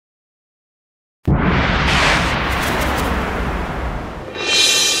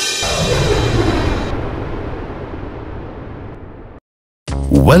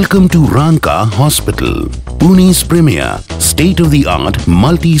Welcome to Ranka Hospital, Pune's premier state-of-the-art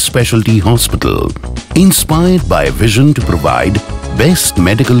multi-specialty hospital, inspired by a vision to provide best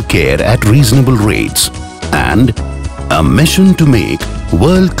medical care at reasonable rates and a mission to make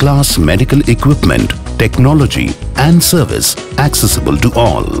world-class medical equipment, technology and service accessible to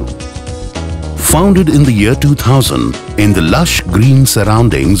all. Founded in the year 2000 in the lush green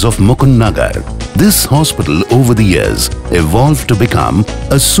surroundings of Mukund Nagar, this hospital over the years evolved to become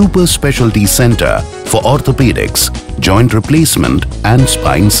a super specialty center for orthopedics, joint replacement and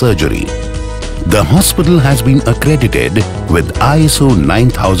spine surgery. The hospital has been accredited with ISO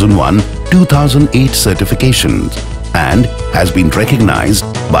 9001-2008 certifications and has been recognized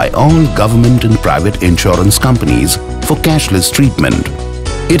by all government and private insurance companies for cashless treatment.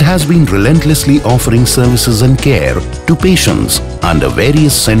 It has been relentlessly offering services and care to patients under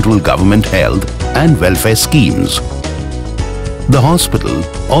various central government health and welfare schemes. The hospital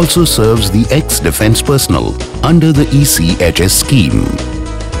also serves the ex-defense personnel under the E.C.H.S. scheme.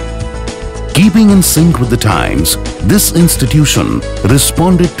 Keeping in sync with the times, this institution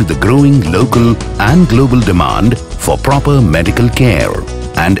responded to the growing local and global demand for proper medical care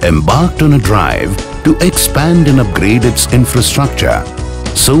and embarked on a drive to expand and upgrade its infrastructure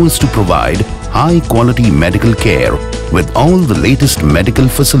so as to provide high-quality medical care with all the latest medical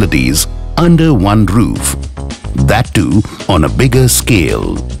facilities under one roof, that too on a bigger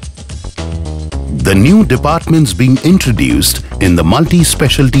scale. The new departments being introduced in the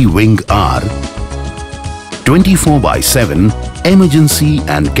multi-specialty wing are 24/7 emergency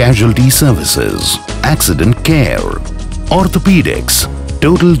and casualty services, accident care, orthopedics,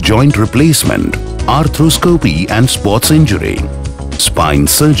 total joint replacement, arthroscopy and sports injury, spine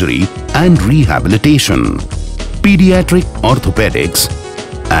surgery and rehabilitation, pediatric orthopedics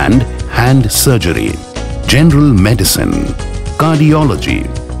and hand surgery, general medicine, cardiology,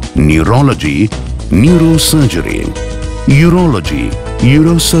 neurology, neurosurgery, urology,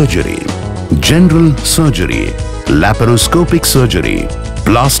 urosurgery, general surgery, laparoscopic surgery,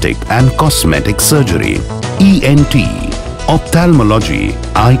 plastic and cosmetic surgery, ENT, ophthalmology,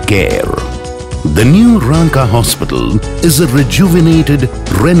 eye care. The new Ranka Hospital is a rejuvenated,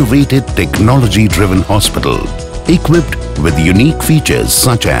 renovated, technology-driven hospital equipped with unique features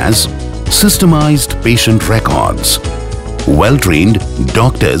such as systemized patient records, well-trained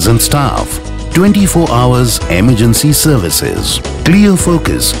doctors and staff, 24 hours emergency services, clear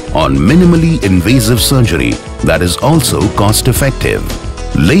focus on minimally invasive surgery that is also cost-effective,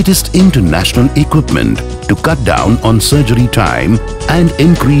 latest international equipment to cut down on surgery time and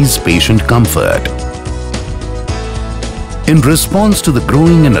increase patient comfort. In response to the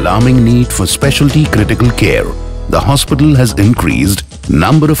growing and alarming need for specialty critical care, the hospital has increased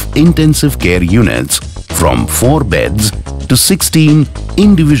number of intensive care units from 4 beds to 16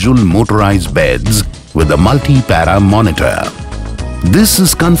 individual motorized beds with a multi-para monitor. This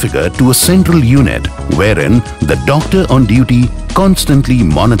is configured to a central unit wherein the doctor on duty constantly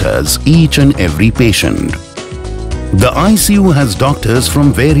monitors each and every patient. The ICU has doctors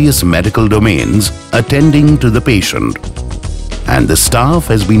from various medical domains attending to the patient, and the staff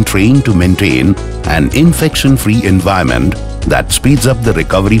has been trained to maintain an infection-free environment that speeds up the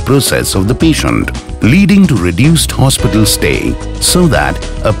recovery process of the patient, leading to reduced hospital stay so that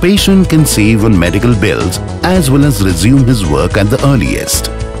a patient can save on medical bills as well as resume his work at the earliest.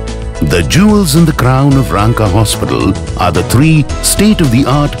 The jewels in the crown of Ranka Hospital are the 3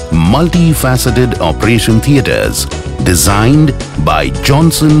 state-of-the-art multifaceted operation theatres designed by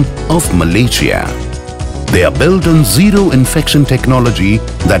Johnson of Malaysia. They are built on zero infection technology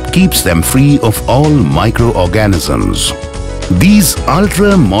that keeps them free of all microorganisms. These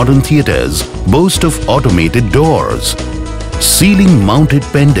ultra-modern theatres boast of automated doors, ceiling-mounted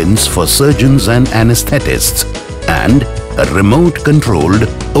pendants for surgeons and anaesthetists, and a remote-controlled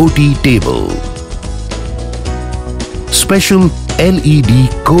OT table. Special LED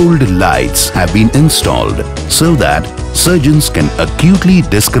cold lights have been installed so that surgeons can acutely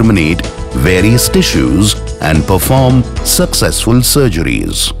discriminate various tissues and perform successful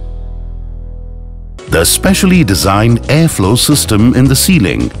surgeries. The specially designed airflow system in the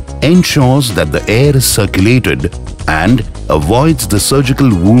ceiling ensures that the air is circulated and avoids the surgical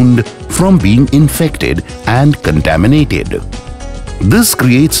wound from being infected and contaminated. This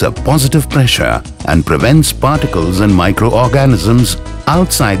creates a positive pressure and prevents particles and microorganisms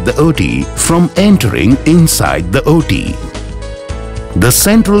outside the OT from entering inside the OT. The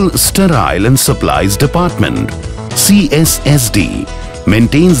Central Sterile and Supplies Department, CSSD,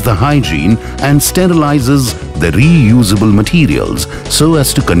 maintains the hygiene and sterilizes the reusable materials so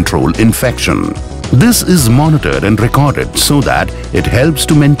as to control infection. This is monitored and recorded so that it helps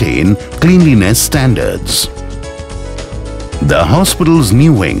to maintain cleanliness standards. The hospital's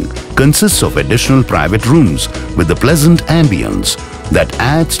new wing consists of additional private rooms with a pleasant ambience that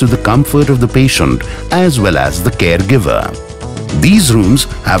adds to the comfort of the patient as well as the caregiver. These rooms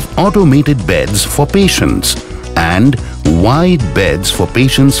have automated beds for patients and wide beds for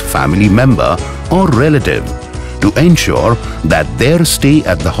patient's family member or relative to ensure that their stay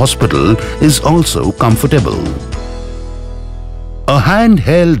at the hospital is also comfortable. A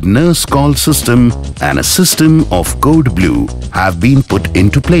handheld nurse call system and a system of code blue have been put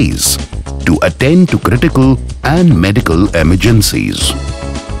into place to attend to critical and medical emergencies.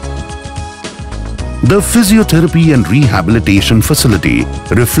 The physiotherapy and rehabilitation facility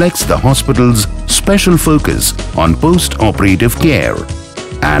reflects the hospital's special focus on post-operative care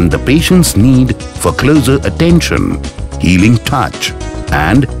and the patient's need for closer attention, healing touch,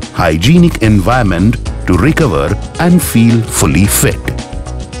 and hygienic environment to recover and feel fully fit.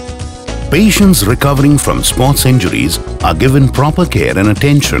 Patients recovering from sports injuries are given proper care and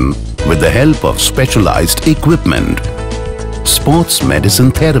attention with the help of specialized equipment, sports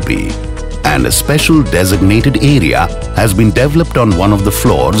medicine therapy, and a special designated area has been developed on one of the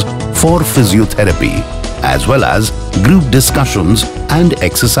floors for physiotherapy, as well as group discussions and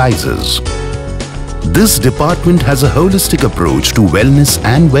exercises. This department has a holistic approach to wellness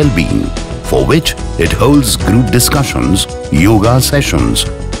and well-being, for which it holds group discussions, yoga sessions,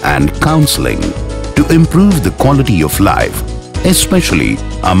 and counseling to improve the quality of life, especially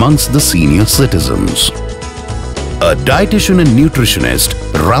amongst the senior citizens. A dietitian and nutritionist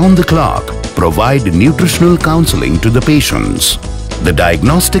round the clock provide nutritional counseling to the patients. The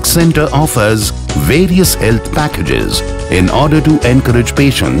Diagnostic Center offers various health packages in order to encourage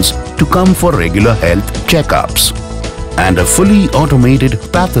patients to come for regular health checkups. And a fully automated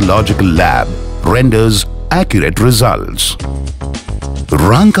pathological lab renders accurate results.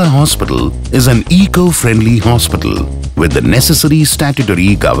 Ranka Hospital is an eco-friendly hospital with the necessary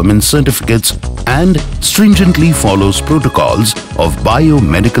statutory government certificates and stringently follows protocols of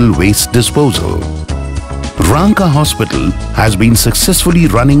biomedical waste disposal. Ranka Hospital has been successfully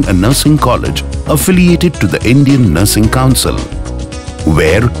running a nursing college affiliated to the Indian Nursing Council,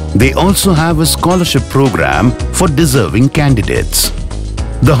 where they also have a scholarship program for deserving candidates.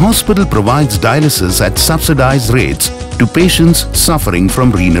 The hospital provides dialysis at subsidized rates to patients suffering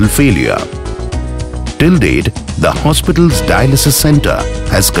from renal failure. Till date, the hospital's dialysis center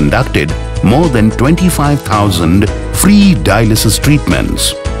has conducted more than 25,000 free dialysis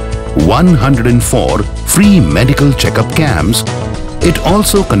treatments, 104 free medical checkup camps. It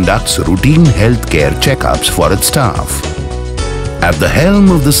also conducts routine healthcare checkups for its staff. At the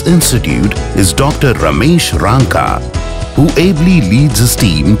helm of this institute is Dr. Ramesh Ranka, who ably leads his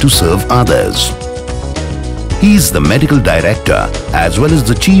team to serve others. He is the medical director as well as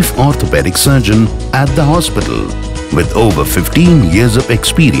the chief orthopedic surgeon at the hospital with over 15 years of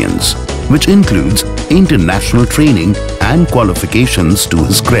experience, which includes international training and qualifications to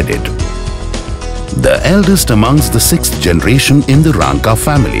his credit. The eldest amongst the sixth generation in the Ranka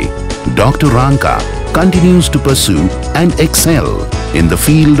family, Dr. Ranka continues to pursue and excel in the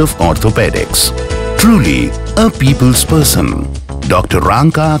field of orthopedics. Truly a people's person, Dr.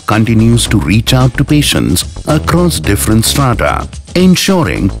 Ranka continues to reach out to patients across different strata,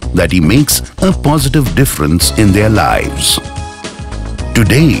 ensuring that he makes a positive difference in their lives.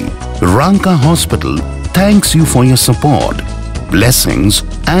 Today, Ranka Hospital thanks you for your support, blessings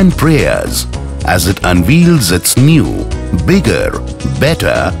and prayers as it unveils its new, bigger,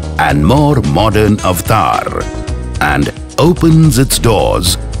 better and more modern avatar and opens its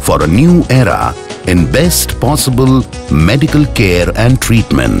doors for a new era in best possible medical care and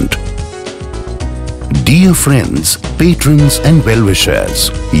treatment. Dear friends, patrons and well-wishers,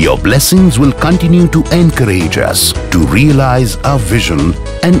 your blessings will continue to encourage us to realize our vision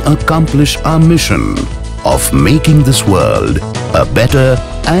and accomplish our mission of making this world a better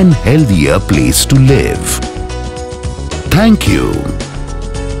and healthier place to live. Thank you.